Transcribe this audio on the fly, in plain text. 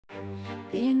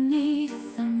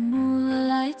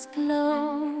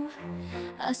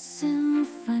A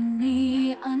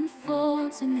symphony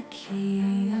unfolds in the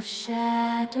key of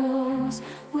shadows,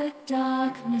 where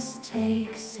darkness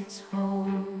takes its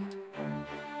hold.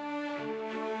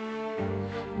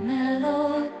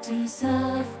 Melodies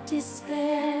of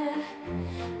despair,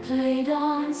 played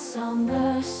on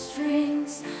somber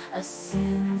strings. A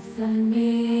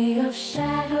symphony of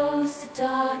shadows, the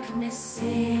darkness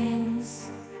sings.